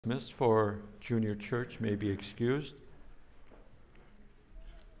Dismissed for junior church may be excused.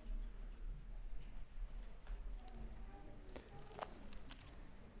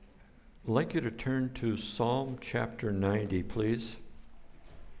 I'd like you to turn to Psalm chapter 90, please,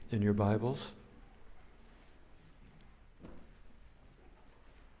 in your Bibles.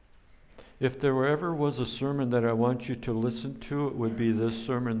 If there ever was a sermon that I want you to listen to, it would be this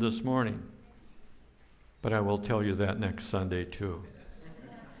sermon this morning. But I will tell you that next Sunday too.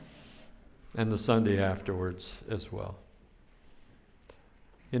 And the Sunday afterwards as well.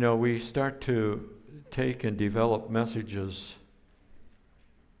 You know, we start to take and develop messages.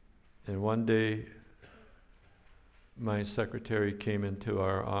 And one day, my secretary came into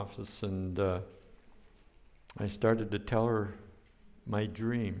our office and I started to tell her my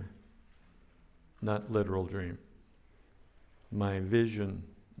dream, not literal dream. My vision,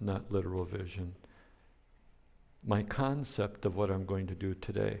 not literal vision. My concept of what I'm going to do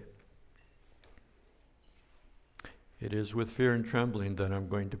today. It is with fear and trembling that I'm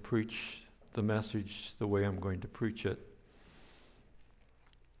going to preach the message the way I'm going to preach it.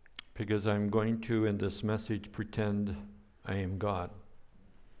 Because I'm going to, in this message, pretend I am God.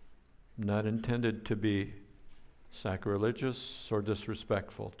 Not intended to be sacrilegious or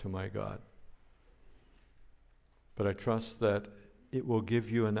disrespectful to my God. But I trust that it will give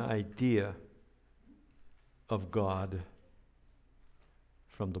you an idea of God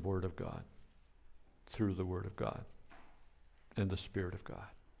from the Word of God, through the Word of God. And the Spirit of God.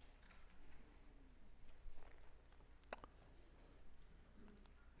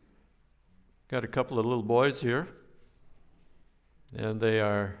 Got a couple of little boys here, and they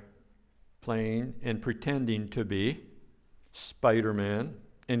are playing and pretending to be Spider-Man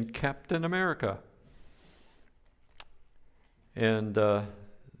and Captain America. And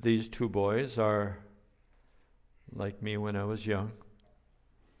these two boys are like me when I was young,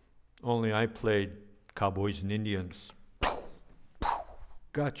 only I played cowboys and Indians.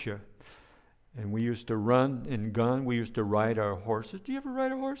 Gotcha. And we used to run and gun. We used to ride our horses. Do you ever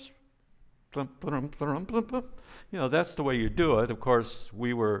ride a horse? You know, that's the way you do it. Of course,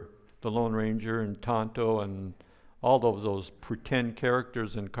 we were the Lone Ranger and Tonto and all of those pretend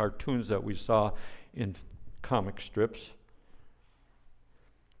characters and cartoons that we saw in comic strips.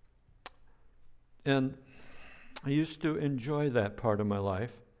 And I used to enjoy that part of my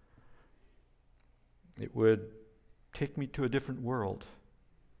life. It would take me to a different world.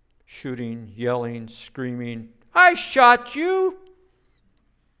 Shooting, yelling, screaming, I shot you!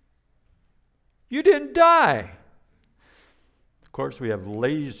 You didn't die! Of course, we have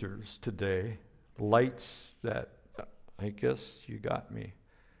lasers today, lights that, I guess you got me,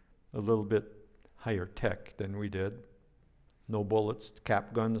 a little bit higher tech than we did. No bullets,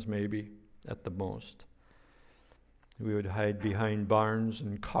 cap guns maybe, at the most. We would hide behind barns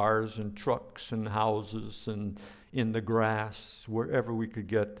and cars and trucks and houses and in the grass, wherever we could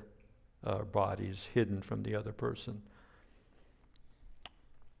get our bodies hidden from the other person.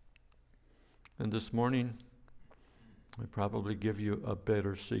 And this morning, I probably give you a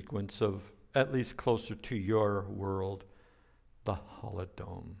better sequence of, at least closer to your world, the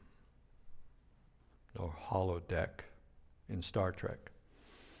Holodome, or holodeck in Star Trek.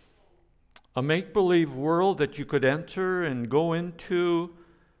 A make-believe world that you could enter and go into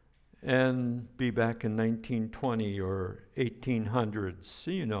and be back in 1920 or 1800s,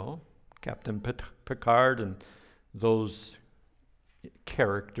 you know, Captain Picard and those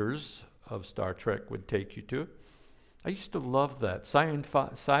characters of Star Trek would take you to. I used to love that.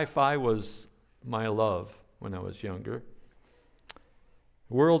 Sci-fi was my love when I was younger.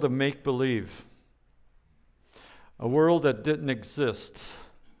 A world of make-believe. A world that didn't exist.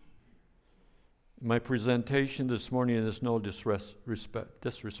 My presentation this morning is no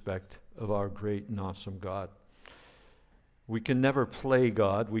disrespect of our great and awesome God. We can never play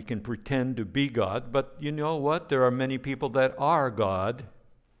God. We can pretend to be God. But you know what? There are many people that are God.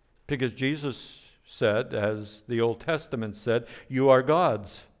 Because Jesus said, as the Old Testament said, you are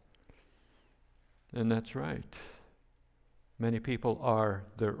gods. And that's right. Many people are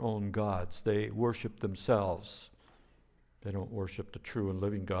their own gods. They worship themselves. They don't worship the true and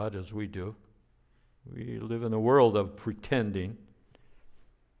living God as we do. We live in a world of pretending.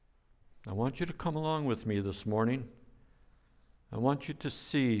 I want you to come along with me this morning. I want you to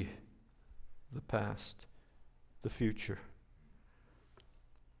see the past, the future,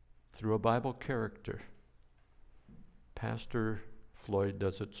 through a Bible character. Pastor Floyd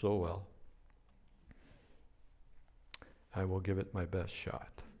does it so well. I will give it my best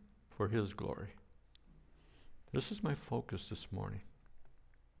shot for his glory. This is my focus this morning.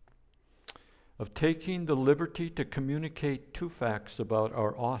 of taking the liberty to communicate two facts about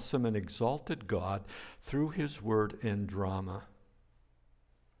our awesome and exalted God through His Word and drama.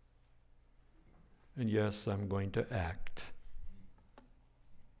 And yes, I'm going to act.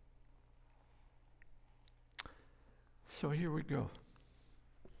 So here we go.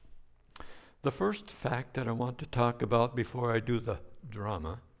 The first fact that I want to talk about before I do the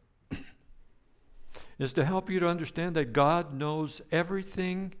drama is to help you to understand that God knows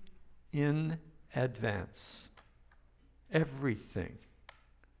everything in advance. Everything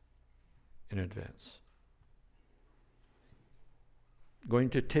in advance. I'm going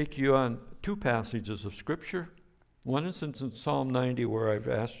to take you on two passages of Scripture. One is in Psalm 90, where I've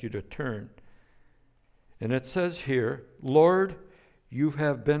asked you to turn. And it says here, Lord, you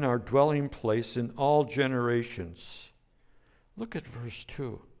have been our dwelling place in all generations. Look at verse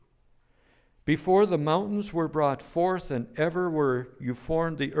 2. Before the mountains were brought forth, and ever were you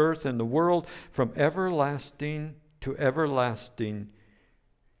formed the earth and the world, from everlasting to everlasting,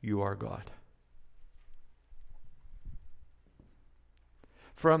 you are God.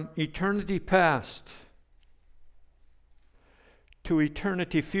 From eternity past to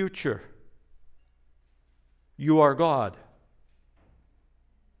eternity future, you are God.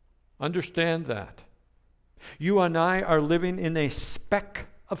 Understand that. You and I are living in a speck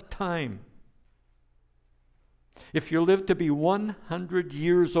of time. If you live to be 100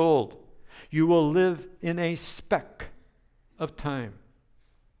 years old, you will live in a speck of time.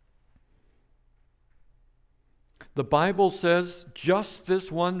 The Bible says, just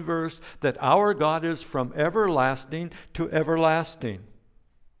this one verse, that our God is from everlasting to everlasting.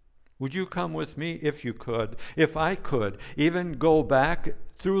 Would you come with me, if you could, if I could, even go back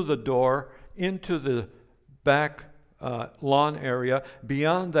through the door into the back lawn area,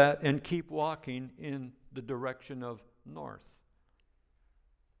 beyond that, and keep walking in the direction of north.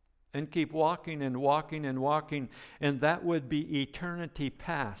 And keep walking and walking and walking, and that would be eternity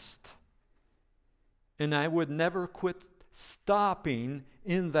past. And I would never quit stopping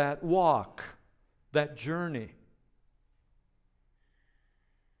in that walk, that journey.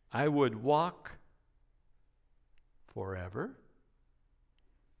 I would walk forever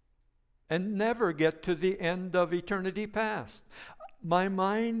and never get to the end of eternity past. My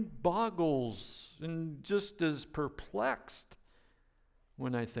mind boggles and just is perplexed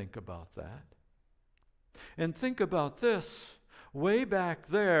when I think about that. And think about this. Way back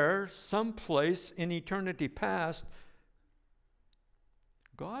there, someplace in eternity past,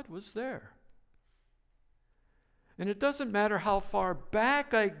 God was there. And it doesn't matter how far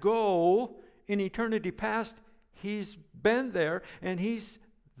back I go in eternity past, He's been there, and He's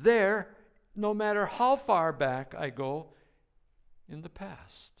there no matter how far back I go in the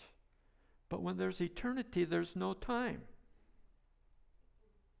past. But when there's eternity, there's no time.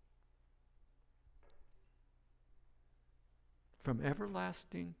 From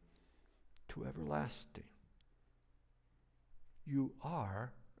everlasting to everlasting, you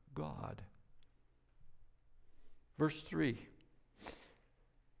are God. Verse 3,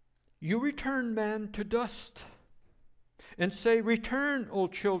 you return man to dust, and say, return, O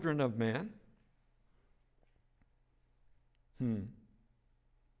children of man.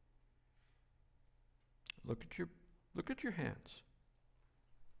 Look at your hands.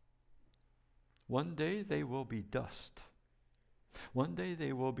 One day they will be dust. One day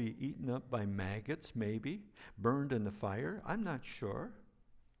they will be eaten up by maggots, maybe, burned in the fire. I'm not sure.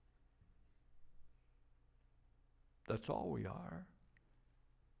 That's all we are.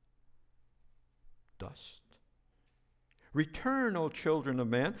 Dust. Return, O children of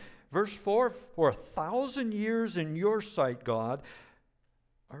man. Verse 4, for 1,000 years in your sight, God,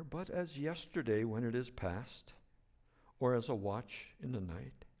 are but as yesterday when it is past, or as a watch in the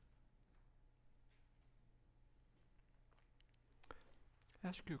night.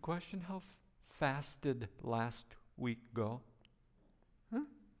 Ask you a question. How fast did last week go? Huh?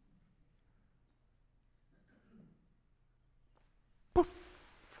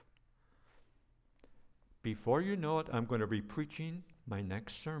 Poof! Before you know it, I'm going to be preaching my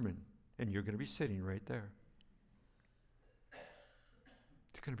next sermon, and you're going to be sitting right there.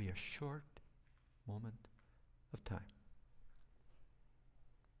 It's going to be a short moment of time.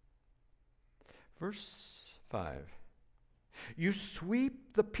 Verse 5. You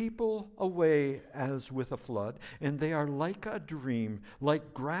sweep the people away as with a flood, and they are like a dream,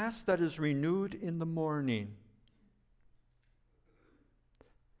 like grass that is renewed in the morning.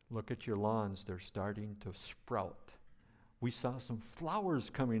 Look at your lawns, they're starting to sprout. We saw some flowers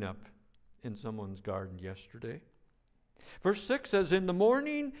coming up in someone's garden yesterday. Verse 6 says, in the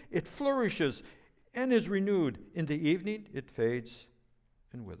morning it flourishes and is renewed. In the evening it fades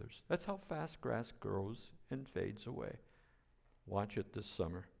and withers. That's how fast grass grows and fades away. Watch it this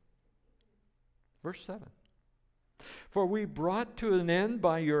summer. Verse 7. For we brought to an end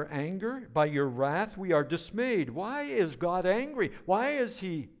by your anger, by your wrath, we are dismayed. Why is God angry? Why is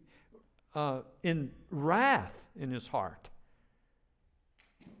he in wrath in his heart?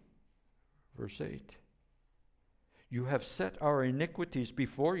 Verse 8. You have set our iniquities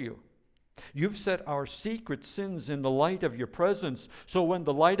before you. You've set our secret sins in the light of your presence. So when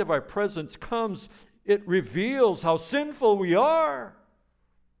the light of our presence comes, it reveals how sinful we are.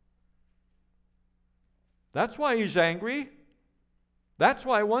 That's why he's angry. That's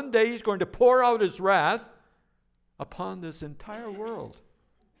why one day he's going to pour out his wrath upon this entire world.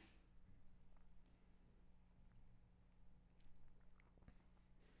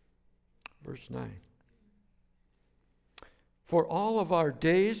 Verse 9. For all of our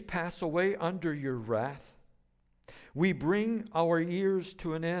days pass away under your wrath. We bring our years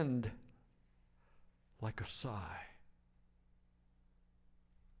to an end like a sigh.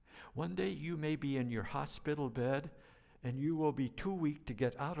 One day you may be in your hospital bed and you will be too weak to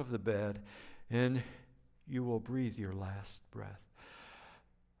get out of the bed and you will breathe your last breath.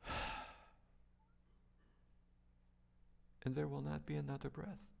 And there will not be another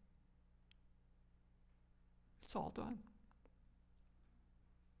breath. It's all done.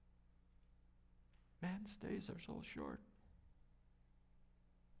 Man's days are so short.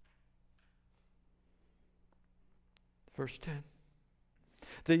 Verse 10.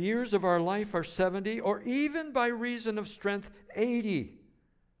 The years of our life are 70, or even by reason of strength, 80.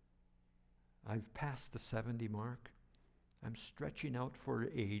 I've passed the 70 mark. I'm stretching out for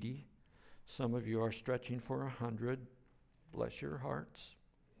 80. Some of you are stretching for 100. Bless your hearts.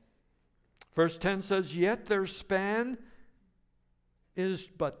 Verse 10 says, yet their span is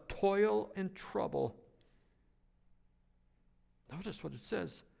but toil and trouble. Notice what it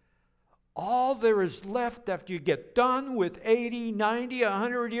says. All there is left after you get done with 80, 90,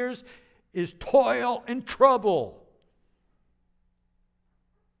 100 years is toil and trouble.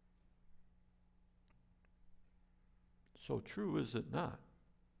 So true, is it not?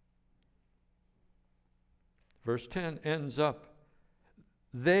 Verse 10 ends up,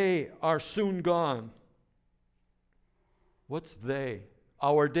 they are soon gone. What's they?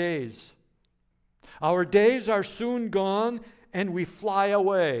 Our days. Our days are soon gone and we fly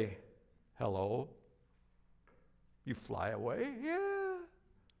away. Hello? You fly away? Yeah.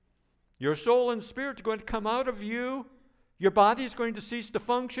 Your soul and spirit are going to come out of you. Your body is going to cease to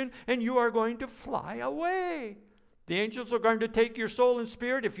function and you are going to fly away. The angels are going to take your soul and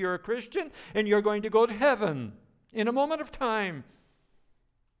spirit if you're a Christian and you're going to go to heaven in a moment of time.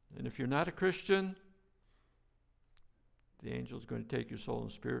 And if you're not a Christian, the angel is going to take your soul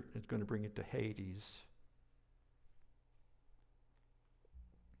and spirit and it's going to bring it to Hades.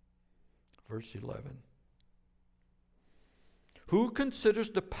 Verse 11. Who considers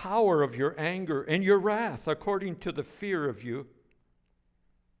the power of your anger and your wrath according to the fear of you?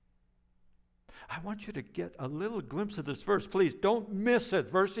 I want you to get a little glimpse of this verse. Please don't miss it.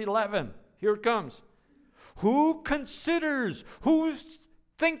 Verse 11. Here it comes. Who considers? Who's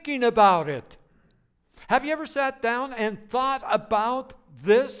thinking about it? Have you ever sat down and thought about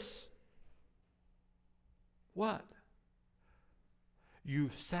this? What?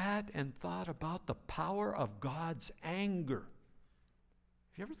 You sat and thought about the power of God's anger.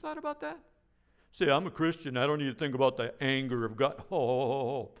 Have you ever thought about that? Say, I'm a Christian. I don't need to think about the anger of God.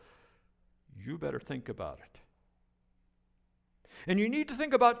 Oh, you better think about it. And you need to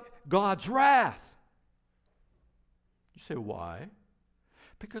think about God's wrath. You say, why?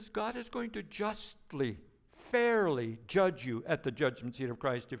 Because God is going to justly, fairly judge you at the judgment seat of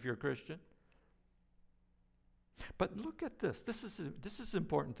Christ if you're a Christian. But look at this. This is an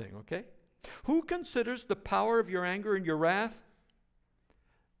important thing, okay? Who considers the power of your anger and your wrath?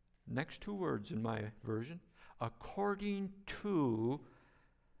 Next two words in my version. According to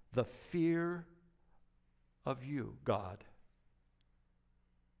the fear of you, God.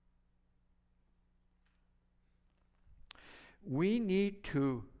 We need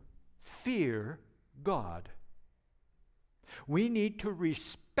to fear God. We need to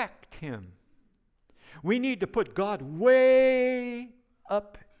respect Him. We need to put God way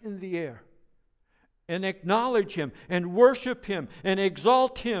up in the air and acknowledge Him and worship Him and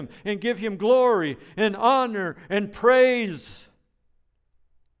exalt Him and give Him glory and honor and praise.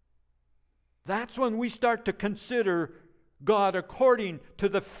 That's when we start to consider God according to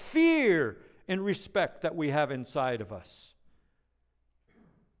the fear and respect that we have inside of us.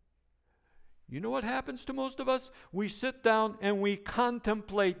 You know what happens to most of us? We sit down and we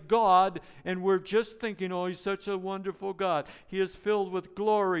contemplate God, and we're just thinking, oh, He's such a wonderful God. He is filled with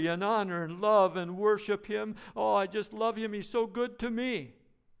glory and honor and love, and worship Him. Oh, I just love Him. He's so good to me.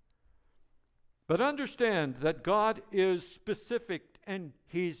 But understand that God is specific and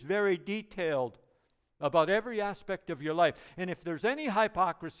He's very detailed about every aspect of your life. And if there's any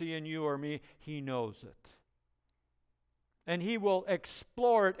hypocrisy in you or me, He knows it. And He will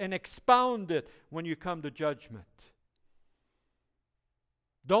explore it and expound it when you come to judgment.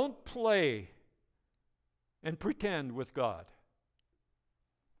 Don't play and pretend with God.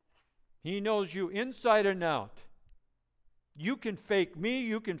 He knows you inside and out. You can fake me,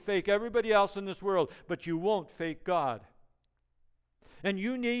 you can fake everybody else in this world, but you won't fake God. And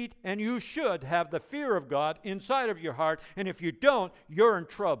you need and you should have the fear of God inside of your heart, and if you don't, you're in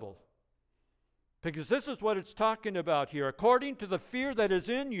trouble. Because this is what it's talking about here, according to the fear that is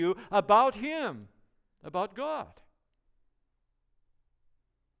in you about Him, about God.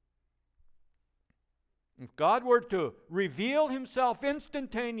 If God were to reveal Himself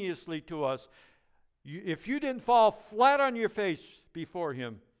instantaneously to us, if you didn't fall flat on your face before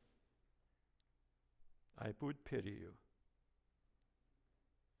Him, I would pity you.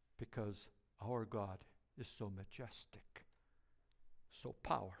 Because our God is so majestic, so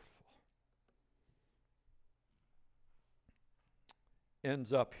powerful.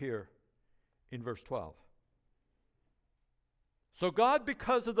 Ends up here in verse 12. So God,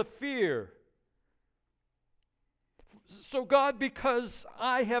 because of the fear, because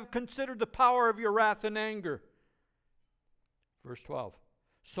I have considered the power of your wrath and anger. Verse 12.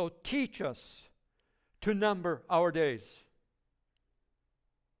 So teach us to number our days.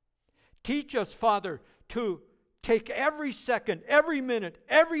 Teach us, Father, to take every second, every minute,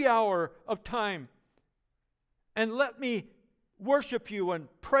 every hour of time, and let me worship you and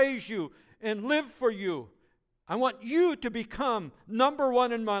praise you and live for you. I want you to become number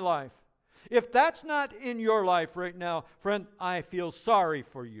one in my life. If that's not in your life right now, friend, I feel sorry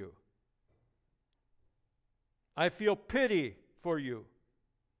for you. I feel pity for you.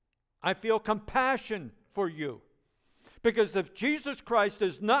 I feel compassion for you. Because if Jesus Christ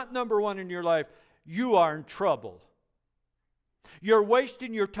is not number one in your life, you are in trouble. You're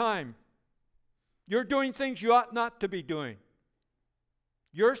wasting your time. You're doing things you ought not to be doing.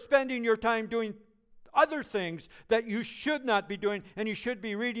 You're spending your time doing other things that you should not be doing, and you should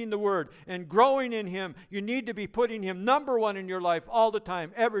be reading the Word and growing in Him. You need to be putting Him number one in your life all the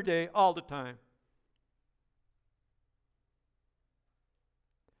time, every day, all the time.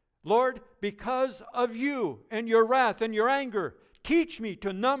 Lord, because of you and your wrath and your anger, teach me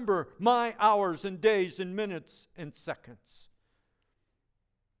to number my hours and days and minutes and seconds.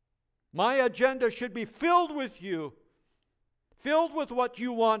 My agenda should be filled with you. Filled with what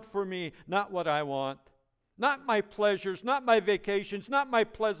you want for me, not what I want. Not my pleasures, not my vacations, not my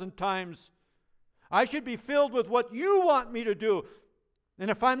pleasant times. I should be filled with what you want me to do. And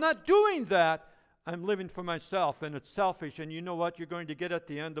if I'm not doing that, I'm living for myself, and it's selfish. And you know what you're going to get at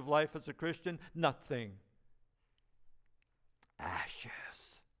the end of life as a Christian? Nothing. Ashes.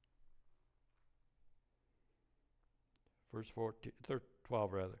 Verse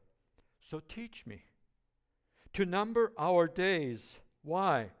 12 rather. So teach me to number our days.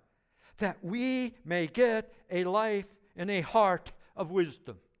 Why? That we may get a life and a heart of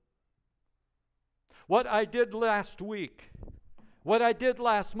wisdom. What I did last week, what I did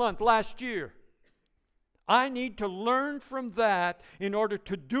last month, last year, I need to learn from that in order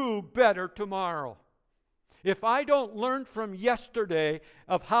to do better tomorrow. If I don't learn from yesterday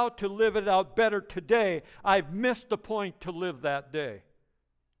of how to live it out better today, I've missed the point to live that day.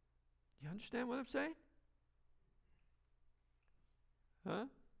 You understand what I'm saying? Huh?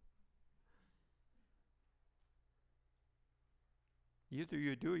 Either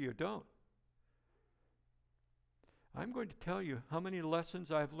you do or you don't. I'm going to tell you how many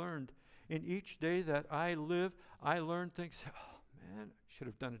lessons I've learned. In each day that I live, I learn things. Oh, man, I should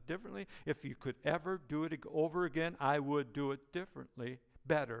have done it differently. If you could ever do it over again, I would do it differently,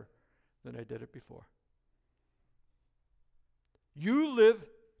 better than I did it before. You live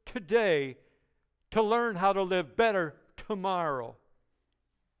today to learn how to live better tomorrow.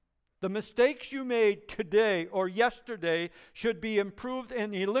 The mistakes you made today or yesterday should be improved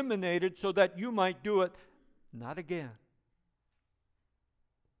and eliminated so that you might do it not again.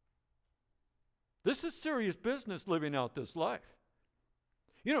 This is serious business, living out this life.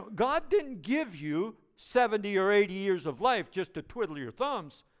 You know, God didn't give you 70 or 80 years of life just to twiddle your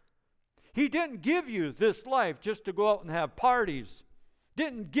thumbs. He didn't give you this life just to go out and have parties.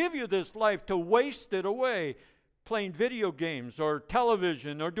 Didn't give you this life to waste it away playing video games or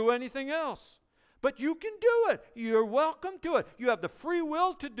television or do anything else. But you can do it. You're welcome to it. You have the free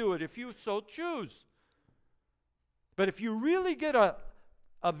will to do it if you so choose. But if you really get a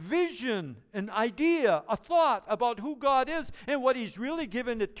vision, an idea, a thought about who God is and what He's really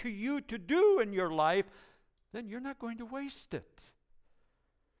given it to you to do in your life, then you're not going to waste it.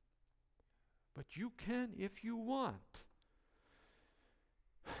 But you can if you want.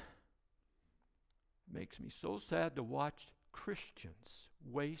 Makes me so sad to watch Christians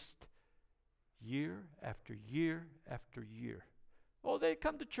waste year after year after year. Oh, they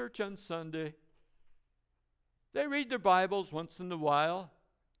come to church on Sunday. They read their Bibles once in a while.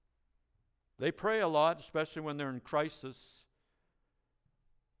 They pray a lot, especially when they're in crisis.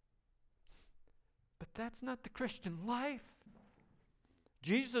 But that's not the Christian life.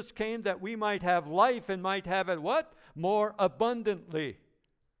 Jesus came that we might have life and might have it what? More abundantly.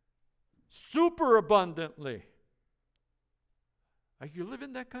 Super abundantly. Are you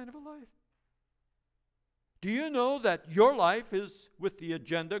living that kind of a life? Do you know that your life is with the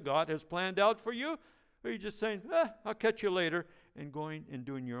agenda God has planned out for you? Or are you just saying, I'll catch you later, and going and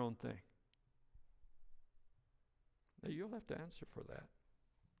doing your own thing? Now you'll have to answer for that.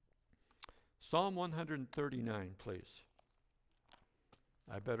 Psalm 139, please.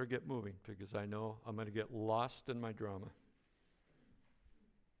 I better get moving because I know I'm going to get lost in my drama.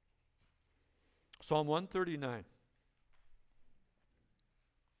 Psalm 139.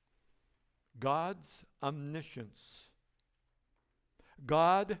 God's omniscience.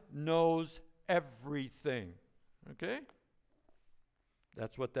 God knows everything. Okay?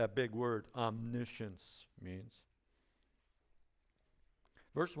 That's what that big word, omniscience, means.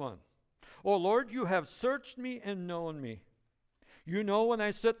 Verse 1. O Lord, you have searched me and known me. You know when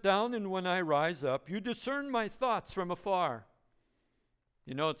I sit down and when I rise up. You discern my thoughts from afar.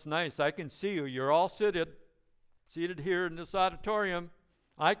 You know, it's nice. I can see you. You're all seated here in this auditorium.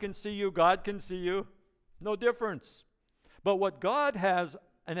 I can see you. God can see you. No difference. But what God has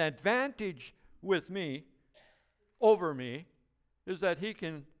an advantage with me, over me, is that He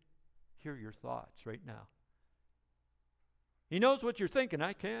can hear your thoughts right now. He knows what you're thinking.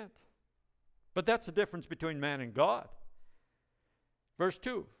 I can't. But that's the difference between man and God. Verse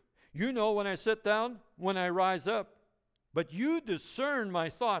 2. You know when I sit down, when I rise up. But you discern my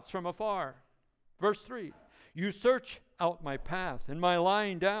thoughts from afar. Verse 3. You search out my path and my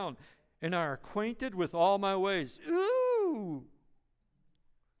lying down, and are acquainted with all my ways. Ooh!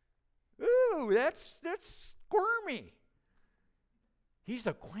 Ooh, that's squirmy. He's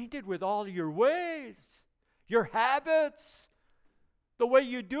acquainted with all your ways, your habits, the way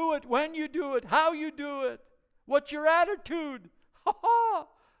you do it, when you do it, how you do it, what's your attitude. Ha ha!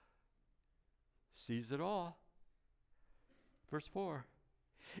 Sees it all. Verse 4.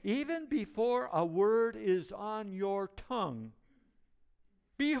 Even before a word is on your tongue,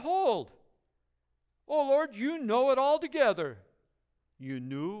 behold, O Lord, you know it altogether. You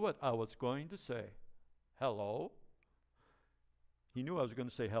knew what I was going to say. Hello? He knew I was going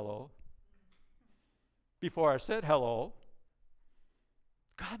to say hello. Before I said hello.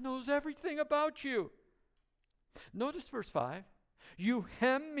 God knows everything about you. Notice verse 5. You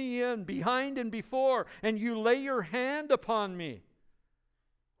hem me in behind and before, and you lay your hand upon me.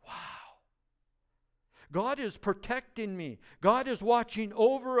 Wow. God is protecting me. God is watching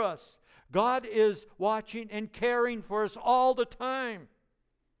over us. God is watching and caring for us all the time.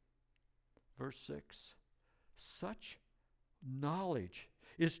 Verse 6. Such knowledge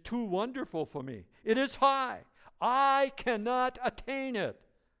is too wonderful for me. It is high. I cannot attain it.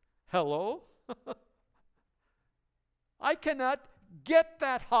 Hello? I cannot get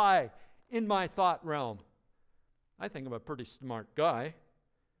that high in my thought realm. I think I'm a pretty smart guy.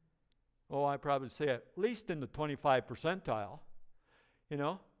 Oh, I probably say at least in the 25 percentile, you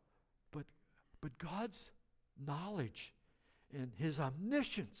know. But God's knowledge and His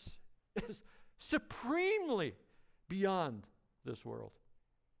omniscience is supremely beyond this world.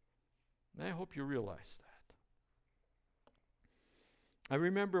 And I hope you realize that. I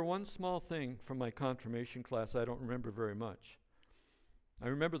remember one small thing from my confirmation class. I don't remember very much. I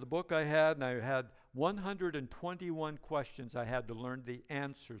remember the book I had, and I had 121 questions I had to learn the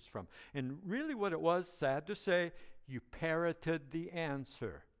answers from. And really what it was, sad to say, you parroted the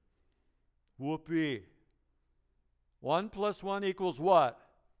answer. Whoopee. 1 plus 1 equals what?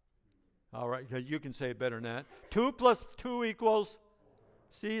 All right, you can say it better than that. 2 plus 2 equals?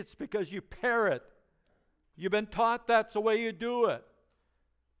 See, it's because you parrot. You've been taught that's the way you do it.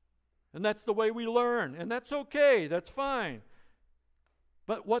 And that's the way we learn. And that's okay. That's fine.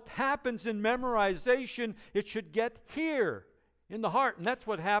 But what happens in memorization, it should get here in the heart. And that's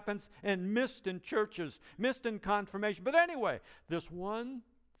what happens and missed in churches, missed in confirmation. But anyway, this one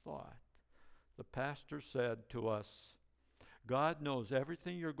thought the pastor said to us, God knows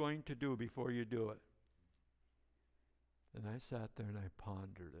everything you're going to do before you do it. And I sat there and I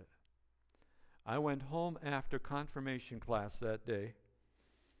pondered it. I went home after confirmation class that day,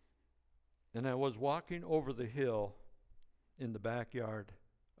 and I was walking over the hill in the backyard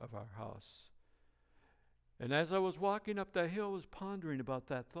of our house. And as I was walking up that hill, I was pondering about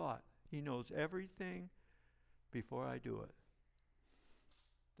that thought. He knows everything before I do it.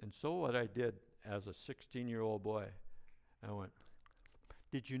 And so what I did as a 16-year-old boy, I went,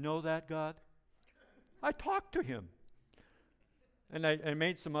 did you know that, God? I talked to him. And I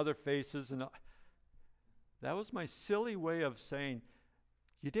made some other faces, and that was my silly way of saying,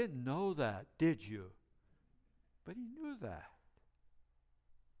 you didn't know that, did you? But he knew that.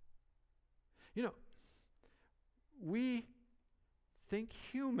 You know, we think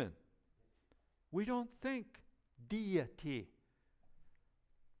human. We don't think deity.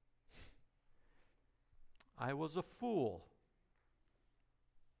 I was a fool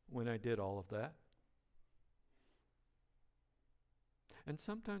when I did all of that. And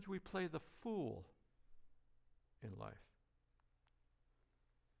sometimes we play the fool in life.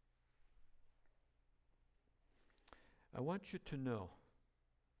 I want you to know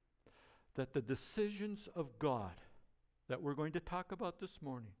that the decisions of God that we're going to talk about this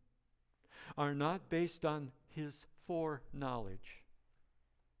morning are not based on his foreknowledge.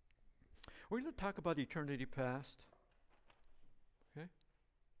 We're going to talk about eternity past. Okay?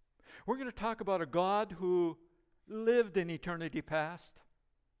 We're going to talk about a God who lived in eternity past.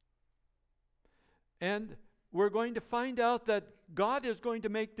 And we're going to find out that God is going to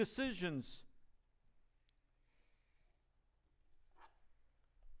make decisions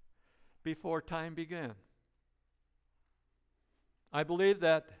before time began. I believe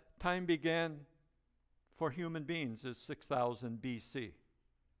that time began for human beings is 6,000 BC.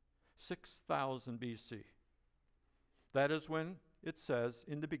 6,000 BC. That is when it says,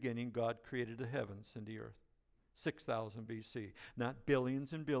 in the beginning, God created the heavens and the earth. 6,000 BC. Not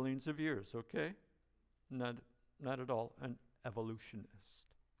billions and billions of years, okay? Not at all an evolutionist.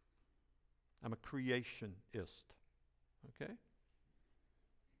 I'm a creationist, okay?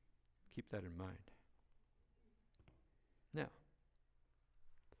 Keep that in mind. Now,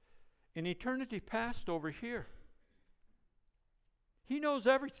 in eternity past over here, he knows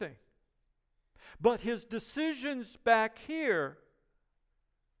everything. But his decisions back here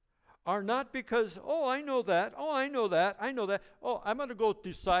are not because, oh, I know that, oh, I know that, I know that, oh, I'm going to go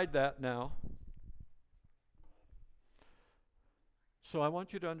decide that now. So I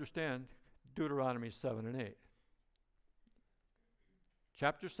want you to understand Deuteronomy 7 and 8.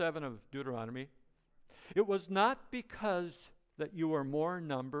 Chapter 7 of Deuteronomy. It was not because that you were more in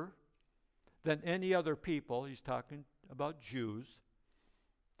number than any other people, he's talking about Jews,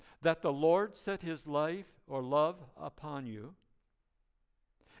 that the Lord set his life or love upon you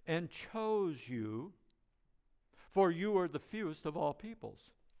and chose you, for you are the fewest of all peoples.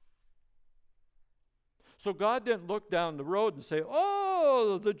 So God didn't look down the road and say,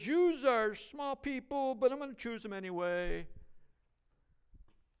 oh, the Jews are small people, but I'm going to choose them anyway.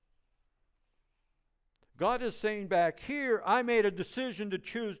 God is saying back here, I made a decision to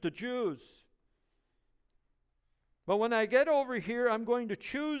choose the Jews. But when I get over here, I'm going to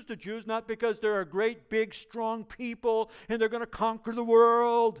choose the Jews, not because they're a great, big, strong people and they're going to conquer the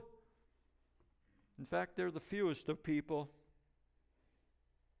world. In fact, they're the fewest of people.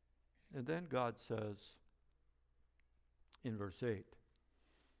 And then God says in verse 8,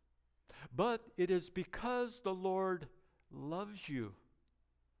 but it is because the Lord loves you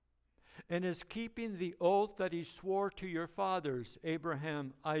and is keeping the oath that he swore to your fathers,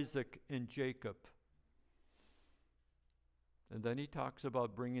 Abraham, Isaac, and Jacob. And then he talks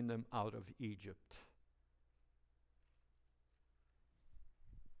about bringing them out of Egypt.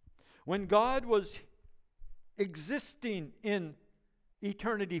 When God was existing in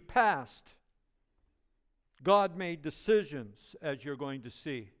eternity past, God made decisions, as you're going to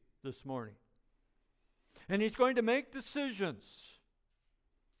see this morning. And he's going to make decisions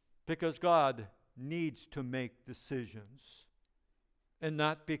because God needs to make decisions, and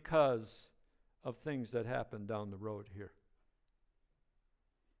not because of things that happen down the road here.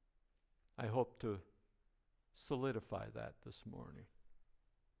 I hope to solidify that this morning.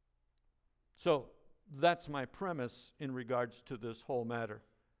 So that's my premise in regards to this whole matter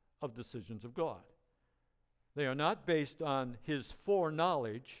of decisions of God. They are not based on his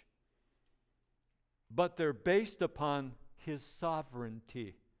foreknowledge, but they're based upon his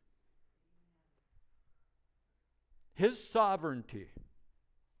sovereignty. His sovereignty.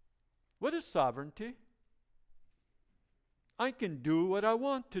 What is sovereignty? I can do what I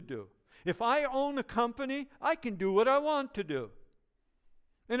want to do. If I own a company, I can do what I want to do.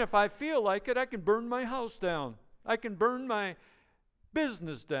 And if I feel like it, I can burn my house down. I can burn my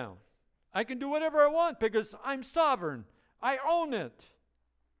business down. I can do whatever I want because I'm sovereign. I own it.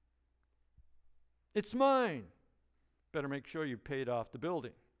 It's mine. Better make sure you paid off the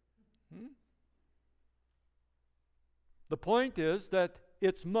building. The point is that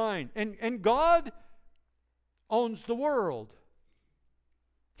it's mine. And God owns the world.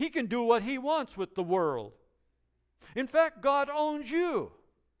 He can do what He wants with the world. In fact, God owns you.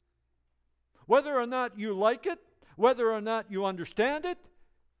 Whether or not you like it, whether or not you understand it,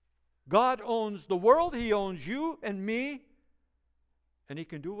 God owns the world. He owns you and me. And He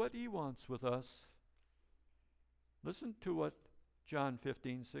can do what He wants with us. Listen to what John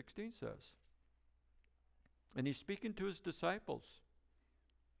 15:16 says. And He's speaking to His disciples.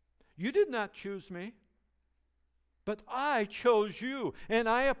 You did not choose me, but I chose you, and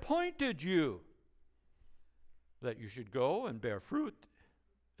I appointed you that you should go and bear fruit,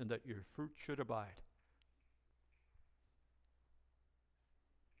 and that your fruit should abide.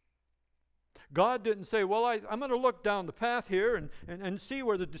 God didn't say, well, I'm going to look down the path here and see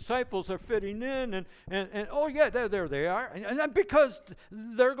where the disciples are fitting in, and oh yeah, there they are. And because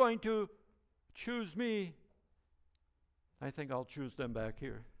they're going to choose me, I think I'll choose them back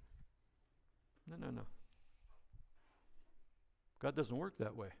here. No. God doesn't work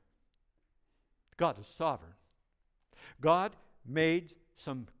that way. God is sovereign. God made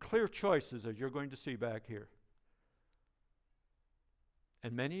some clear choices, as you're going to see back here.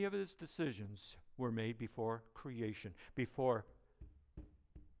 And many of His decisions were made before creation, before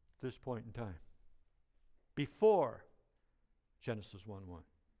this point in time, before Genesis 1:1.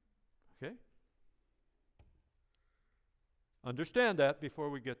 Okay? Understand that before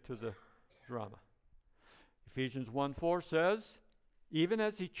we get to the drama. Ephesians 1:4 says, even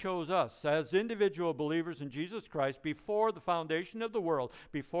as He chose us as individual believers in Jesus Christ before the foundation of the world,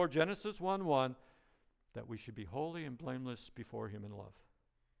 before Genesis 1:1, that we should be holy and blameless before Him in love.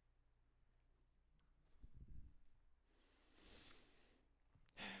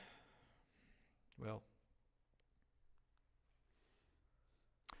 Well,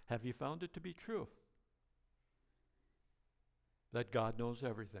 have you found it to be true that God knows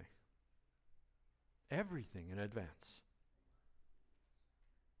everything? Everything in advance.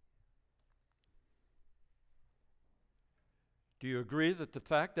 Do you agree that the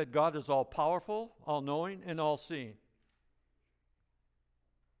fact that God is all-powerful, all-knowing, and all-seeing?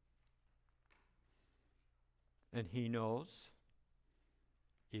 And He knows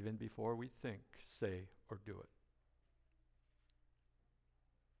even before we think, say, or do it.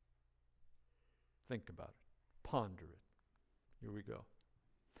 Think about it. Ponder it. Here we go.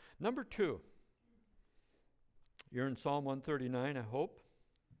 Number 2. You're in Psalm 139, I hope.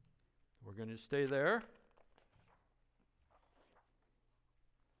 We're going to stay there.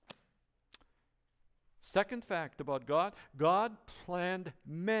 Second fact about God, God planned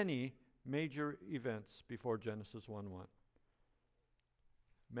many major events before Genesis 1:1.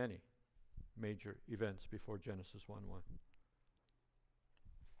 Many major events before Genesis 1:1.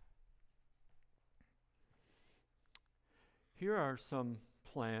 Here are some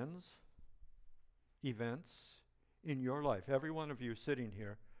plans, events in your life, every one of you sitting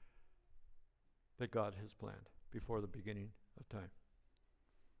here, that God has planned before the beginning of time.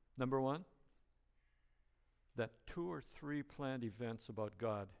 Number 1, that 2 or 3 planned events about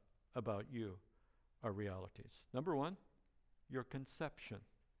God, about you, are realities. Number 1, your conception.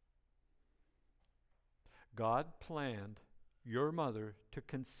 God planned your mother to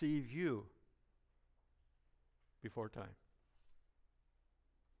conceive you before time.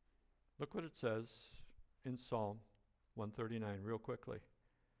 Look what it says in Psalm 139 real quickly,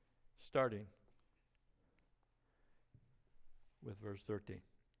 starting with verse 13.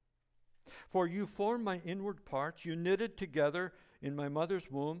 For you formed my inward parts, you knitted together in my mother's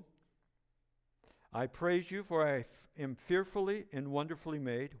womb. I praise you, for I am fearfully and wonderfully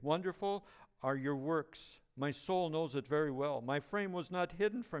made. Wonderful are your works. My soul knows it very well. My frame was not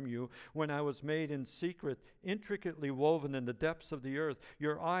hidden from you when I was made in secret, intricately woven in the depths of the earth.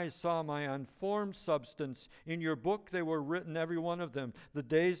 Your eyes saw my unformed substance. In your book they were written, every one of them. The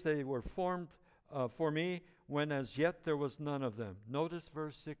days they were formed for me, when as yet there was none of them. Notice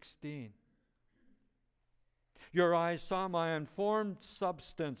verse 16. Your eyes saw my unformed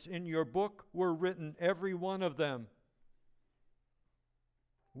substance. In your book were written, every one of them.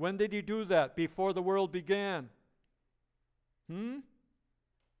 When did He do that? Before the world began. He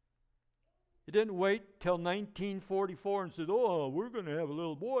didn't wait till 1944 and said, oh, we're going to have a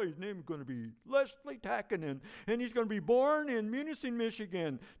little boy. His name is going to be Leslie Tackinen, and he's going to be born in Munising,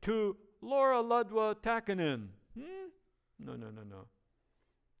 Michigan, to Laura Ludwa Takinen. No.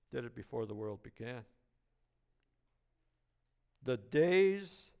 Did it before the world began. The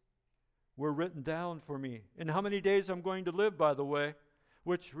days were written down for me. And how many days I'm going to live, by the way,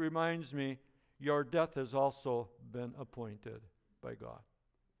 which reminds me, your death has also been appointed by God.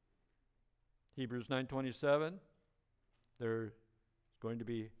 Hebrews 9:27, there's going to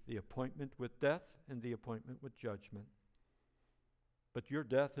be the appointment with death and the appointment with judgment. But your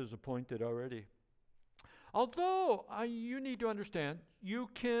death is appointed already. Although, you need to understand, you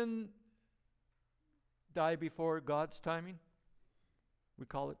can die before God's timing. We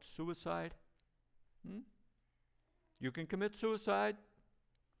call it suicide. You can commit suicide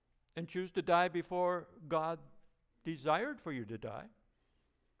and choose to die before God desired for you to die.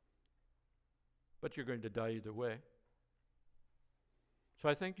 But you're going to die either way. So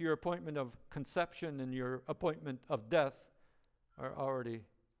I think your appointment of conception and your appointment of death are already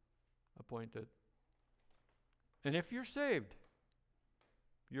appointed. And if you're saved,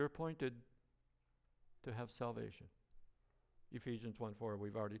 you're appointed to have salvation. Ephesians 1:4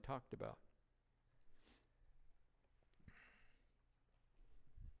 we've already talked about.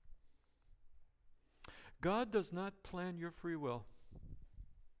 God does not plan your free will.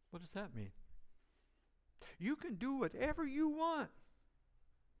 What does that mean? You can do whatever you want.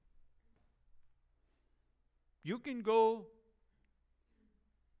 You can go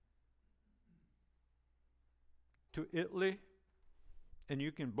to Italy and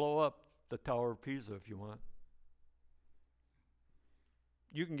you can blow up the Tower of Pisa if you want.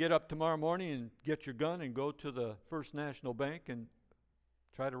 You can get up tomorrow morning and get your gun and go to the First National Bank and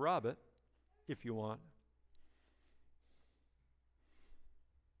try to rob it if you want.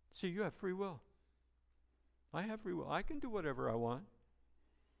 See, you have free will. I have free will. I can do whatever I want.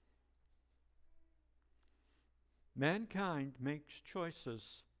 Mankind makes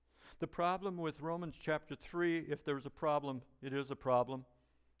choices. The problem with Romans chapter 3, if there's a problem, it is a problem,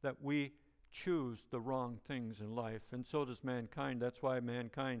 that we choose the wrong things in life, and so does mankind. That's why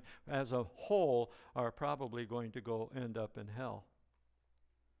mankind as a whole are probably going to end up in hell.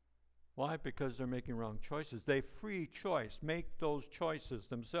 Why? Because they're making wrong choices. They free choice, make those choices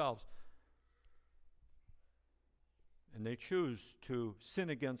themselves. And they choose to sin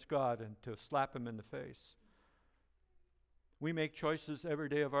against God and to slap Him in the face. We make choices every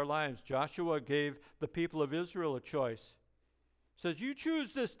day of our lives. Joshua gave the people of Israel a choice. He says, you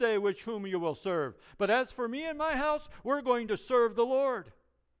choose this day whom you will serve. But as for me and my house, we're going to serve the Lord.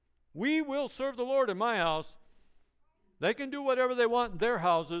 We will serve the Lord in my house. They can do whatever they want in their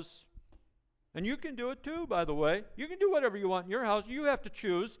houses. And you can do it too, by the way. You can do whatever you want in your house. You have to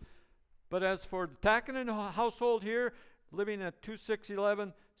choose. But as for the Takinen household here, living at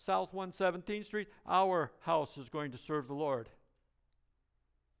 2611 South 117th Street, our house is going to serve the Lord.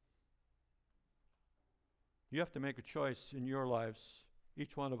 You have to make a choice in your lives,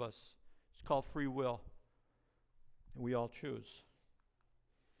 each one of us. It's called free will. And we all choose.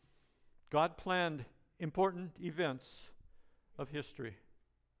 God planned important events of history.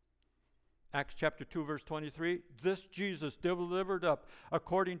 Acts chapter 2, verse 23, this Jesus delivered up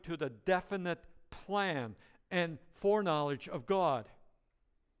according to the definite plan and foreknowledge of God.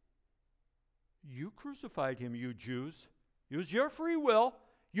 You crucified him, you Jews. It was your free will.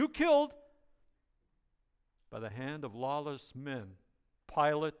 You killed by the hand of lawless men,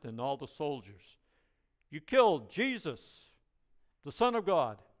 Pilate and all the soldiers. You killed Jesus, the Son of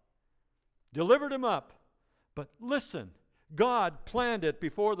God, delivered him up. But listen, God planned it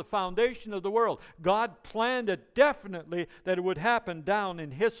before the foundation of the world. God planned it definitely that it would happen down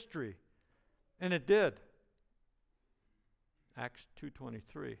in history. And it did. Acts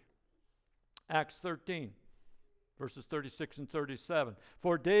 2:23. Acts 13, verses 36 and 37.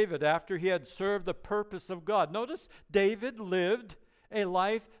 For David, after he had served the purpose of God. Notice, David lived a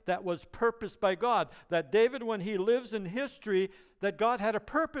life that was purposed by God. That David, when he lives in history, that God had a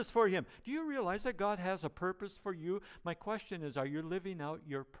purpose for him. Do you realize that God has a purpose for you? My question is, are you living out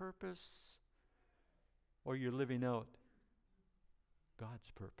your purpose? Or you're living out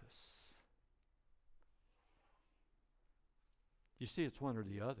God's purpose? You see, it's one or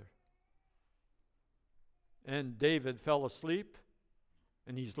the other. And David fell asleep,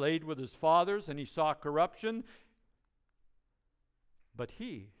 and he's laid with his fathers, and he saw corruption. But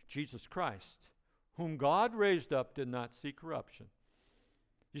he, Jesus Christ, whom God raised up, did not see corruption.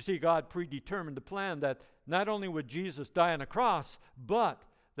 You see, God predetermined the plan that not only would Jesus die on a cross, but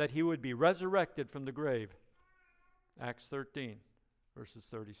that he would be resurrected from the grave. Acts 13, verses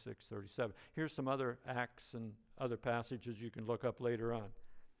 36, 37. Here's some other Acts and other passages you can look up later on.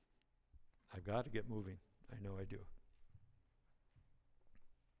 I've got to get moving. I know I do.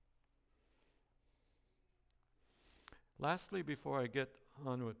 Lastly, before I get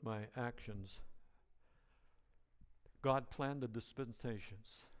on with my actions, God planned the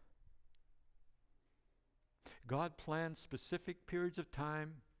dispensations. God planned specific periods of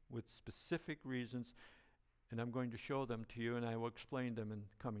time with specific reasons, and I'm going to show them to you, and I will explain them in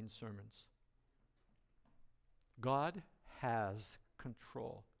coming sermons. God has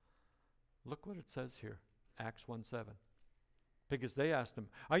control. Look what it says here, Acts 1:7. Because they asked him,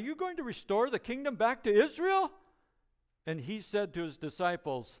 "Are you going to restore the kingdom back to Israel?" And he said to his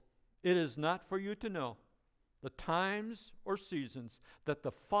disciples, "It is not for you to know the times or seasons that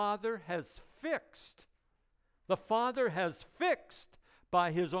the Father has fixed." The Father has fixed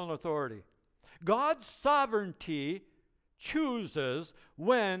by his own authority. God's sovereignty chooses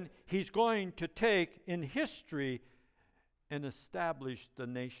when he's going to take in history and establish the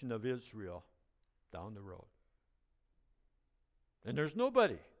nation of Israel down the road. And there's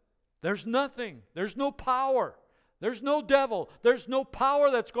nobody, there's nothing, there's no power, there's no devil, there's no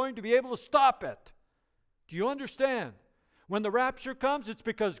power that's going to be able to stop it. Do you understand? When the rapture comes, it's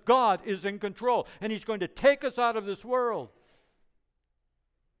because God is in control and he's going to take us out of this world.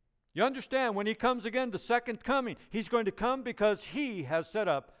 You understand? When he comes again, the second coming, he's going to come because he has set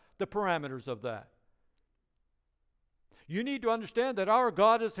up the parameters of that. You need to understand that our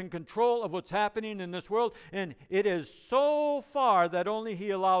God is in control of what's happening in this world, and it is so far that only he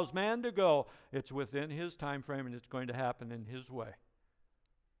allows man to go. It's within his time frame, and it's going to happen in his way.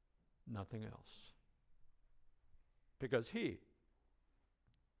 Nothing else. Because he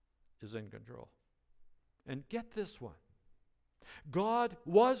is in control. And get this one. God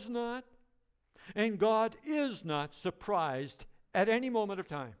was not, and God is not surprised at any moment of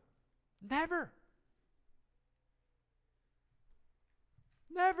time. Never.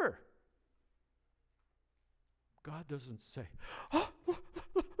 Never. God doesn't say, "Oh,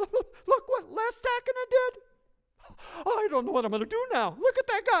 look what Les Tackinen did. Oh, I don't know what I'm going to do now. Look at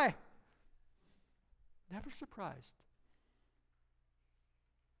that guy." Never surprised.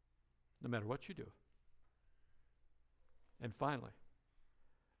 No matter what you do. And finally,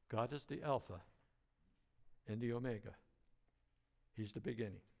 God is the Alpha and the Omega. He's the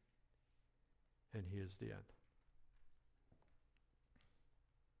beginning, and he is the end.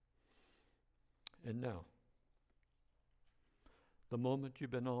 And now, the moment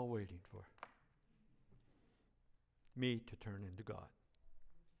you've been all waiting for, me to turn into God.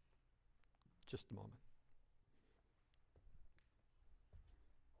 Just a moment.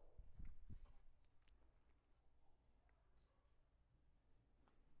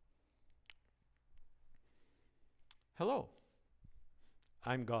 Hello,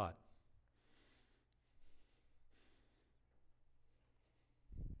 I'm God.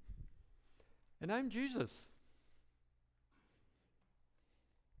 And I'm Jesus.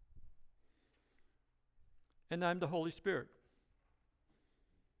 And I'm the Holy Spirit.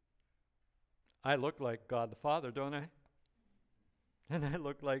 I look like God the Father, don't I? And I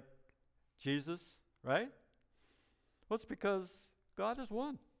look like Jesus, right? Well, it's because God is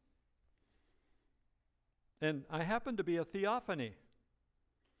one. And I happen to be a theophany.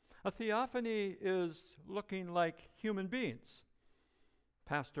 A theophany is looking like human beings.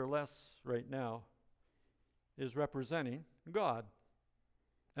 Pastor Les right now is representing God.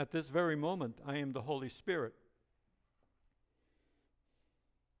 At this very moment, I am the Holy Spirit.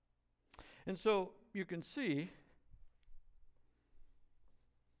 And so you can see,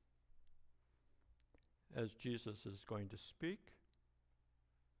 as Jesus is going to speak,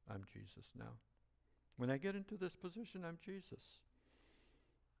 I'm Jesus now. When I get into this position, I'm Jesus.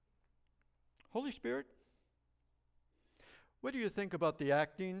 Holy Spirit, what do you think about the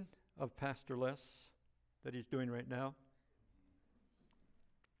acting of Pastor Les that he's doing right now?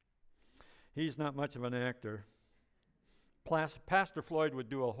 He's not much of an actor. Pastor Floyd would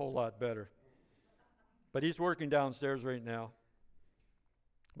do a whole lot better. But he's working downstairs right now.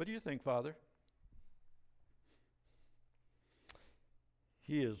 What do you think, Father?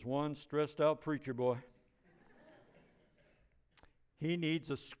 He is one stressed out preacher boy. He needs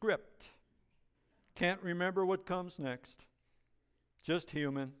a script. Can't remember what comes next. Just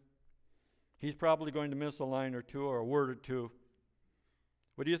human. He's probably going to miss a line or two or a word or two.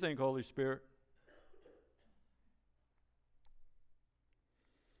 What do you think, Holy Spirit?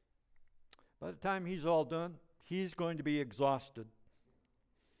 By the time he's all done, he's going to be exhausted.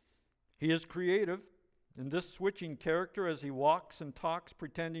 He is creative. And this switching character as he walks and talks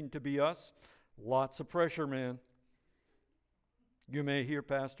pretending to be us, lots of pressure, man. You may hear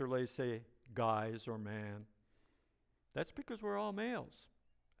Pastor Lay say, guys or man. That's because we're all males.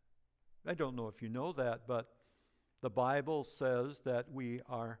 I don't know if you know that, but the Bible says that we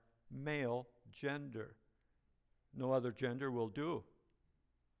are male gender. No other gender will do.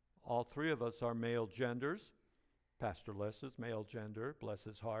 All three of us are male genders. Pastor Les is male gender, bless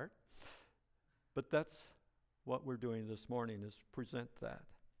his heart. But that's what we're doing this morning, is present that.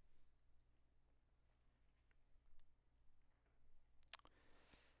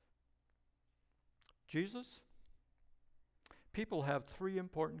 Jesus, people have three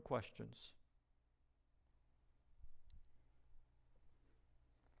important questions.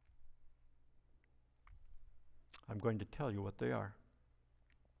 I'm going to tell you what they are.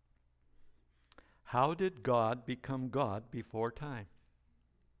 How did God become God before time?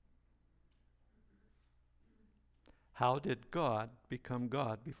 How did God become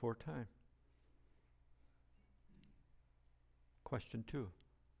God before time? Question 2.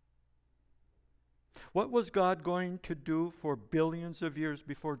 What was God going to do for billions of years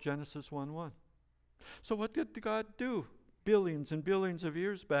before Genesis 1:1? So what did God do billions and billions of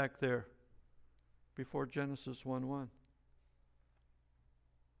years back there before Genesis 1:1?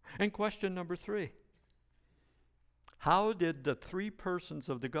 And question number 3. How did the three persons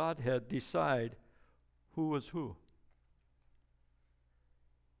of the Godhead decide who was who?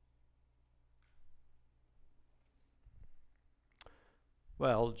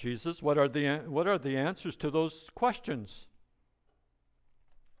 Well, Jesus, what are the answers to those questions?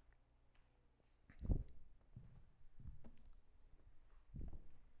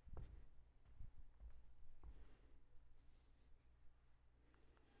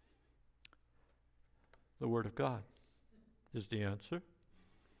 The Word of God is the answer.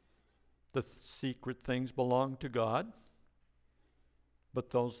 The secret things belong to God,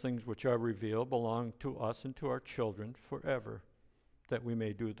 but those things which are revealed belong to us and to our children forever, that we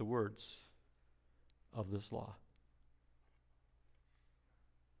may do the words of this law.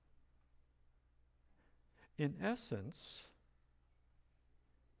 In essence,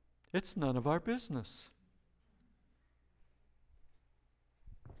 it's none of our business.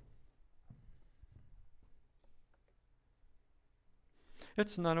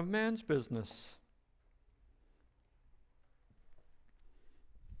 It's none of man's business.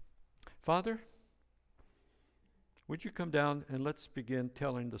 Father, would you come down and let's begin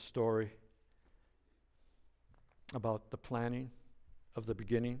telling the story about the planning of the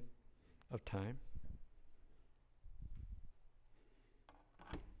beginning of time?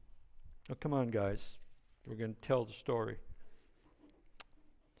 Oh, come on, guys. We're going to tell the story.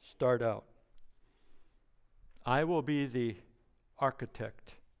 Start out. I will be the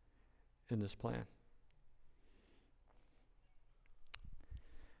architect in this plan.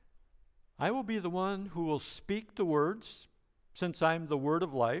 I will be the one who will speak the words, since I'm the word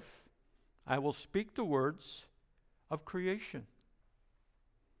of life. I will speak the words of creation.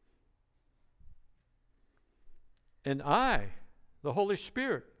 And I, the Holy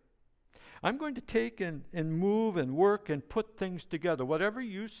Spirit, I'm going to take and move and work and put things together. Whatever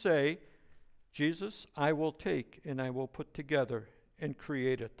you say, Jesus, I will take and I will put together and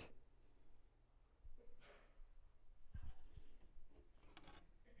create it.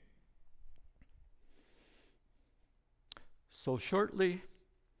 So shortly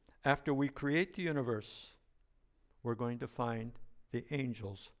after we create the universe, we're going to find the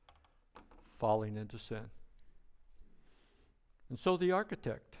angels falling into sin. And so the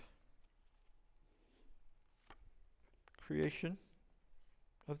architect, creation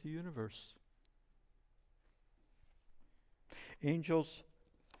of the universe. Angels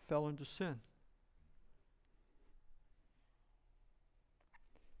fell into sin.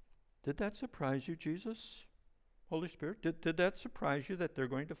 Did that surprise you, Jesus? Holy Spirit, did that surprise you that they're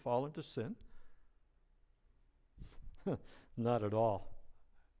going to fall into sin? Not at all.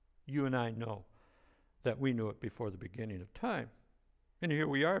 You and I know that we knew it before the beginning of time. And here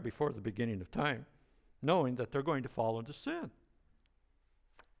we are before the beginning of time, knowing that they're going to fall into sin.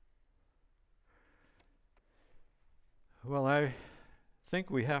 Well, I think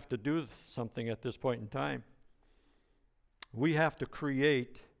we have to do something at this point in time. We have to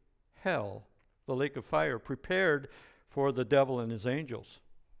create hell, the lake of fire, prepared for the devil and his angels.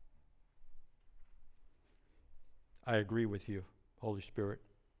 I agree with you, Holy Spirit.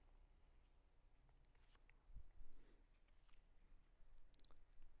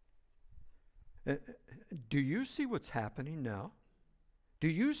 Do you see what's happening now? Do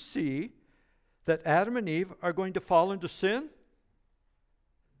you see that Adam and Eve are going to fall into sin?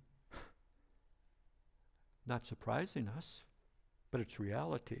 Not surprising us, but it's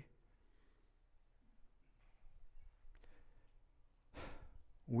reality.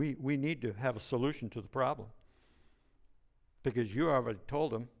 We need to have a solution to the problem, because you already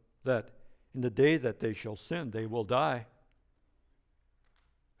told them that in the day that they shall sin, they will die.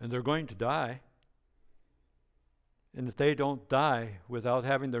 And they're going to die. And if they don't die without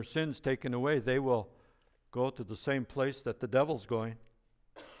having their sins taken away, they will go to the same place that the devil's going.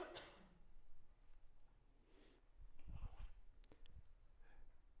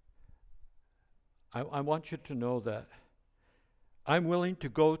 I want you to know that I'm willing to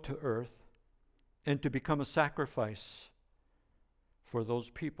go to earth and to become a sacrifice for those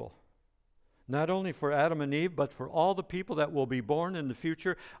people. Not only for Adam and Eve, but for all the people that will be born in the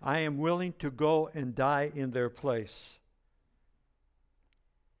future. I am willing to go and die in their place.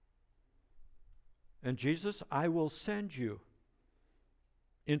 And Jesus, I will send you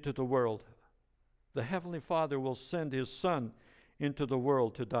into the world. The Heavenly Father will send His Son into the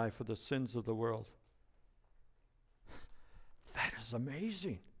world to die for the sins of the world. That is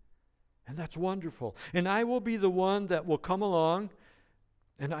amazing. And that's wonderful. And I will be the one that will come along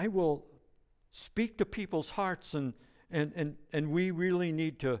and I will speak to people's hearts, and we really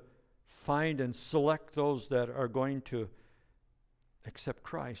need to find and select those that are going to accept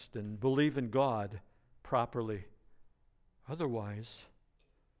Christ and believe in God properly. Otherwise,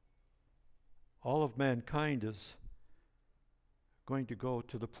 all of mankind is going to go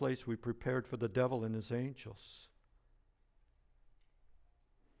to the place we prepared for the devil and his angels.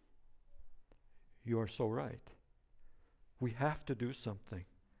 You are so right. We have to do something.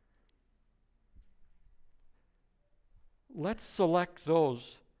 Let's select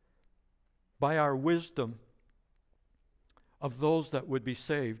those by our wisdom of those that would be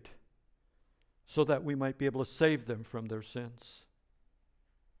saved, so that we might be able to save them from their sins.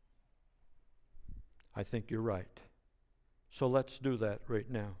 I think you're right. So let's do that right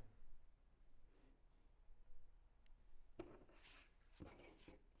now.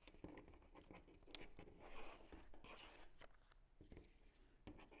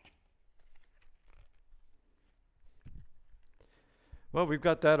 Well, we've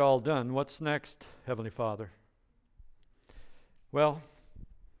got that all done. What's next, Heavenly Father? Well,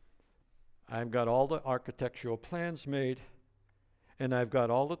 I've got all the architectural plans made, and I've got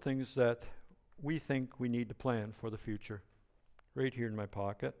all the things that we think we need to plan for the future right here in my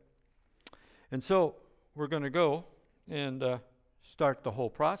pocket. And so we're going to go and start the whole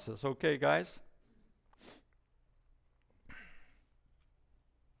process. Okay, guys?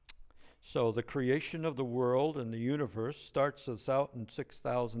 So the creation of the world and the universe starts us out in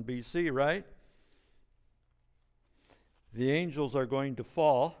 6000 BC, right? The angels are going to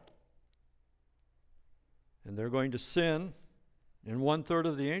fall, and they're going to sin, and 1/3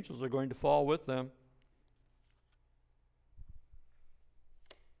 of the angels are going to fall with them.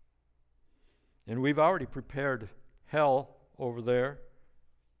 And we've already prepared hell over there.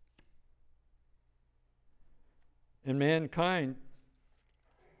 And mankind,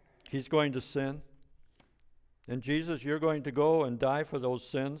 he's going to sin. And Jesus, you're going to go and die for those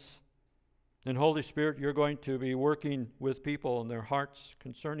sins. And Holy Spirit, you're going to be working with people in their hearts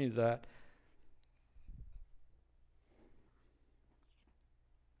concerning that.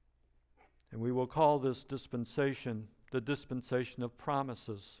 And we will call this dispensation the dispensation of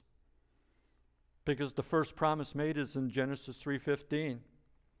promises. Because the first promise made is in Genesis 3:15,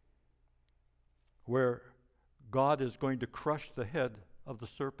 where God is going to crush the head of the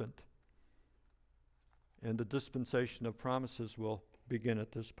serpent. And the dispensation of promises will begin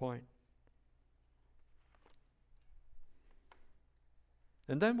at this point.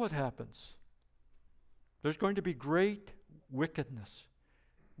 And then what happens? There's going to be great wickedness.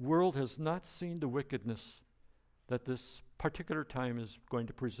 World has not seen the wickedness that this particular time is going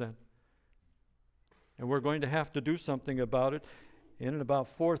to present. And we're going to have to do something about it. In about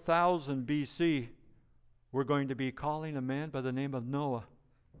 4000 BC, we're going to be calling a man by the name of Noah.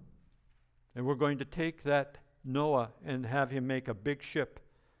 And we're going to take that Noah and have him make a big ship.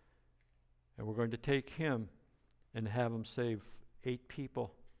 And we're going to take him and have him save 8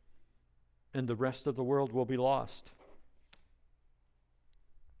 people. And the rest of the world will be lost.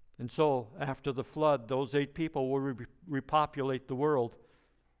 And so, after the flood, those 8 people will repopulate the world.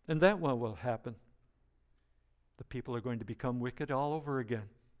 And that one will happen. The people are going to become wicked all over again.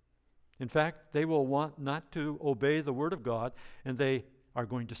 In fact, they will want not to obey the Word of God, and they are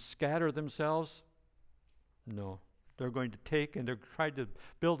going to scatter themselves. No, they're going to take and they're trying to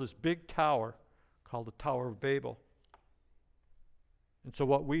build this big tower called the Tower of Babel. And so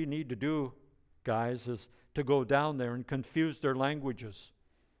what we need to do, guys, is to go down there and confuse their languages.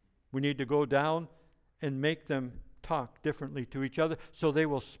 We need to go down and make them talk differently to each other so they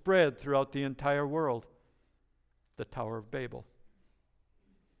will spread throughout the entire world. The Tower of Babel.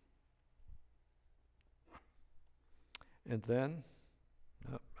 And then,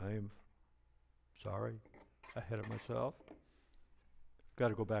 I am sorry, ahead of myself. Got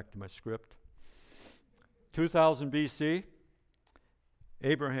to go back to my script. 2000 BC,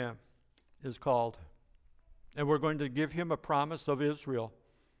 Abraham is called. And we're going to give him a promise of Israel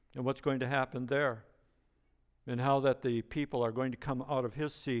and what's going to happen there, and how that the people are going to come out of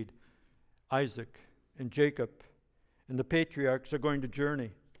his seed, Isaac and Jacob, and the patriarchs are going to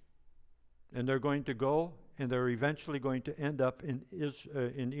journey, and they're going to go, and they're eventually going to end up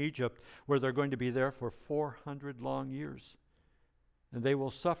in Egypt, where they're going to be there for 400 long years, and they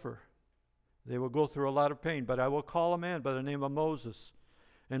will suffer. They will go through a lot of pain. But I will call a man by the name of Moses,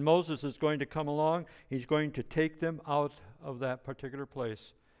 and Moses is going to come along. He's going to take them out of that particular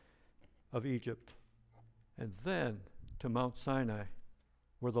place of Egypt, and then to Mount Sinai,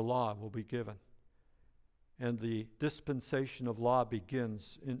 where the law will be given. And the dispensation of law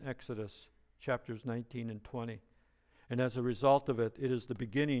begins in Exodus chapters 19 and 20. And as a result of it, it is the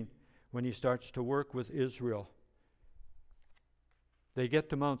beginning when he starts to work with Israel. They get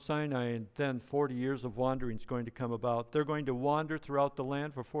to Mount Sinai, and then 40 years of wandering is going to come about. They're going to wander throughout the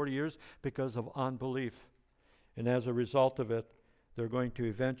land for 40 years because of unbelief. And as a result of it, they're going to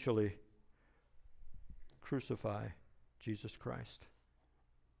eventually crucify Jesus Christ.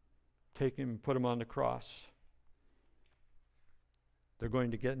 Take him and put him on the cross. They're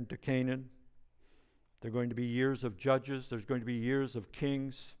going to get into Canaan. There are going to be years of judges. There's going to be years of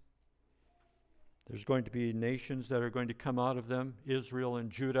kings. There's going to be nations that are going to come out of them, Israel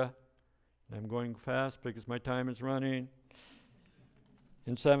and Judah. I'm going fast because my time is running.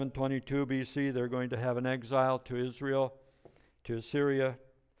 In 722 BC, they're going to have an exile to Israel, to Assyria,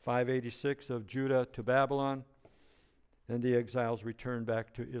 586 of Judah to Babylon, and the exiles return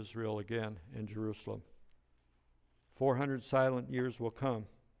back to Israel again in Jerusalem. 400 silent years will come.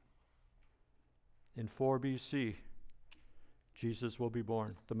 In 4 BC, Jesus will be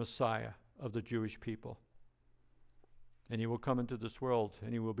born, the Messiah of the Jewish people. And he will come into this world,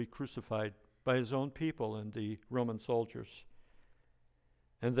 and he will be crucified by his own people and the Roman soldiers.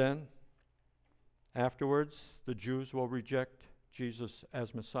 And then, afterwards, the Jews will reject Jesus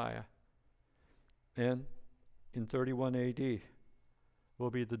as Messiah. And in 31 AD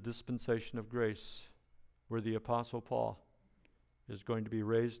will be the dispensation of grace, where the Apostle Paul is going to be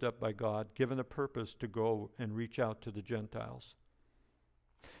raised up by God, given a purpose to go and reach out to the Gentiles.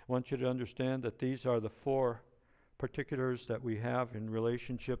 I want you to understand that these are the 4 particulars that we have in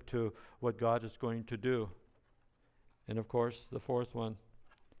relationship to what God is going to do. And of course, the 4th one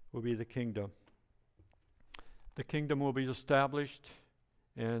will be the kingdom. The kingdom will be established,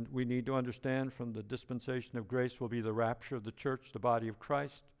 and we need to understand from the dispensation of grace will be the rapture of the church, the body of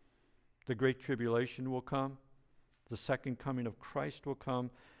Christ. The great tribulation will come. The second coming of Christ will come,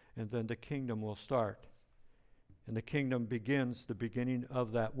 and then the kingdom will start. And the kingdom begins the beginning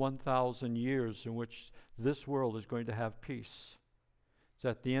of that 1,000 years in which this world is going to have peace. It's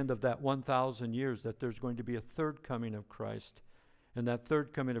at the end of that 1,000 years that there's going to be a third coming of Christ. And that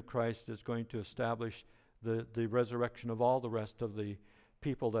third coming of Christ is going to establish the resurrection of all the rest of the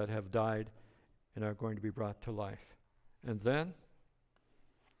people that have died and are going to be brought to life. And then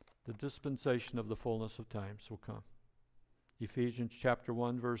the dispensation of the fullness of times will come. Ephesians chapter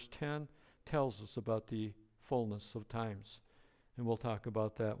 1 verse 10 tells us about the fullness of times. And we'll talk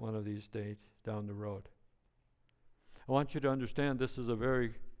about that one of these days down the road. I want you to understand this is a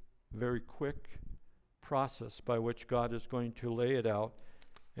very, very quick process by which God is going to lay it out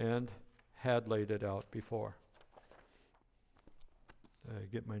and had laid it out before. I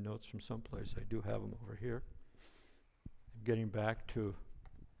get my notes from someplace. I do have them over here. Getting back to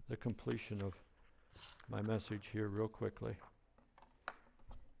the completion of my message here real quickly.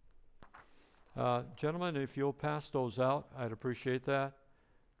 Gentlemen, if you'll pass those out, I'd appreciate that.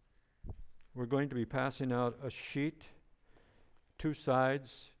 We're going to be passing out a sheet, 2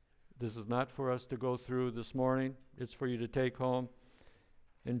 sides. This is not for us to go through this morning. It's for you to take home,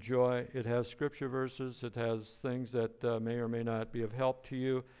 enjoy. It has scripture verses. It has things that may or may not be of help to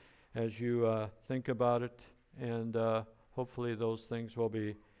you as you think about it. And hopefully those things will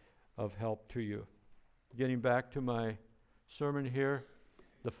be of help to you. Getting back to my sermon here,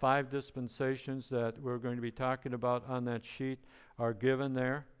 the 5 dispensations that we're going to be talking about on that sheet are given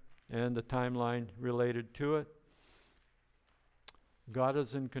there, and the timeline related to it. God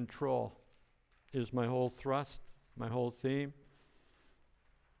is in control is my whole thrust, my whole theme.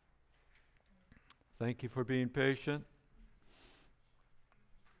 Thank you for being patient.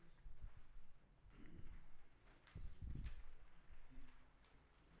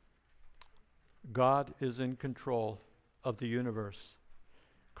 God is in control of the universe.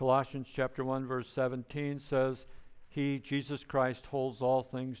 Colossians chapter 1 verse 17 says, He, Jesus Christ, holds all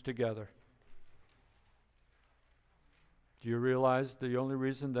things together. Do you realize the only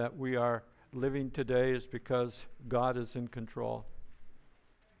reason that we are living today is because God is in control.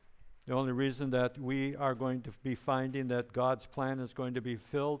 The only reason that we are going to be finding that God's plan is going to be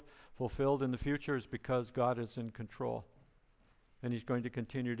fulfilled in the future is because God is in control. And He's going to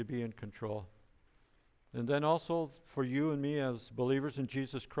continue to be in control. And then also for you and me as believers in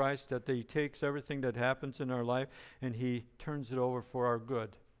Jesus Christ, that He takes everything that happens in our life and He turns it over for our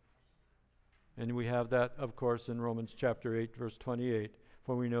good. And we have that, of course, in Romans chapter 8, verse 28.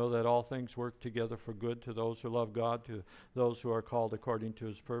 For we know that all things work together for good to those who love God, to those who are called according to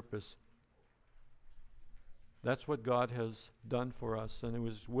His purpose. That's what God has done for us, and He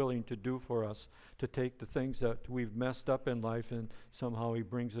was willing to do for us, to take the things that we've messed up in life and somehow He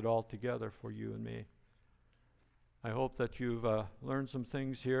brings it all together for you and me. I hope that you've learned some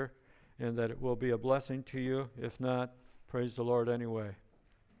things here and that it will be a blessing to you. If not, praise the Lord anyway.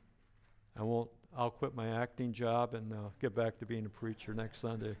 I'll quit my acting job and get back to being a preacher next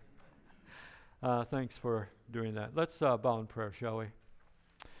Sunday. Thanks for doing that. Let's bow in prayer, shall we?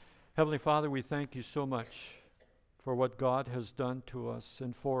 Heavenly Father, we thank You so much for what God has done to us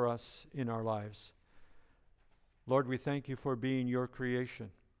and for us in our lives. Lord, we thank You for being Your creation.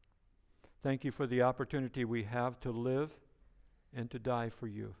 Thank You for the opportunity we have to live and to die for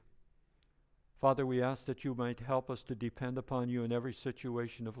You. Father, we ask that You might help us to depend upon You in every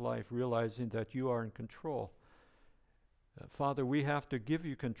situation of life, realizing that You are in control. Father, we have to give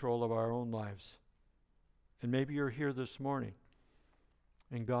You control of our own lives. And maybe you're here this morning,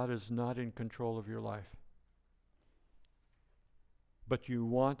 and God is not in control of your life. But you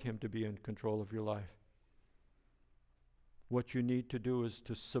want Him to be in control of your life. What you need to do is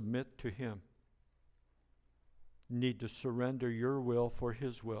to submit to Him. You need to surrender your will for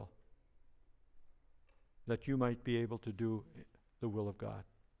His will, that you might be able to do the will of God.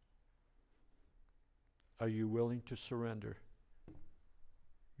 Are you willing to surrender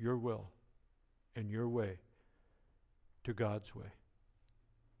your will and your way to God's way?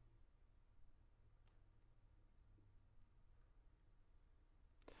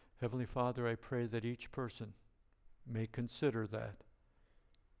 Heavenly Father, I pray that each person may consider that.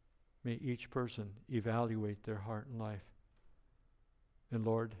 May each person evaluate their heart and life. And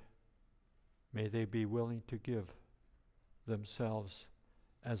Lord, may they be willing to give themselves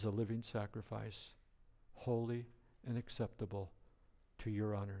as a living sacrifice, holy and acceptable to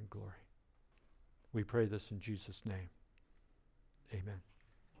Your honor and glory. We pray this in Jesus' name. Amen.